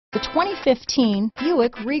The 2015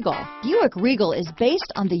 Buick Regal. Buick Regal is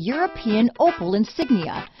based on the European Opel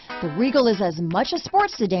insignia. The Regal is as much a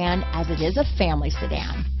sports sedan as it is a family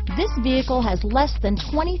sedan. This vehicle has less than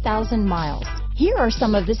 20,000 miles. Here are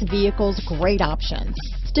some of this vehicle's great options: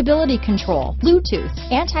 stability control, Bluetooth,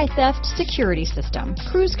 anti-theft security system,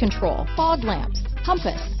 cruise control, fog lamps,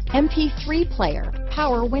 compass, MP3 player,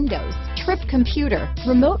 power windows, trip computer,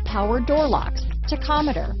 remote power door locks,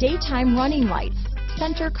 tachometer, daytime running lights,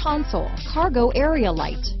 center console, cargo area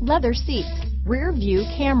light, leather seats, rear view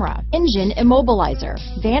camera, engine immobilizer,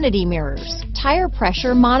 vanity mirrors, tire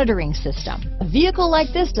pressure monitoring system. A vehicle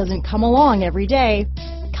like this doesn't come along every day.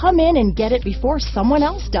 Come in and get it before someone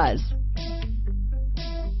else does.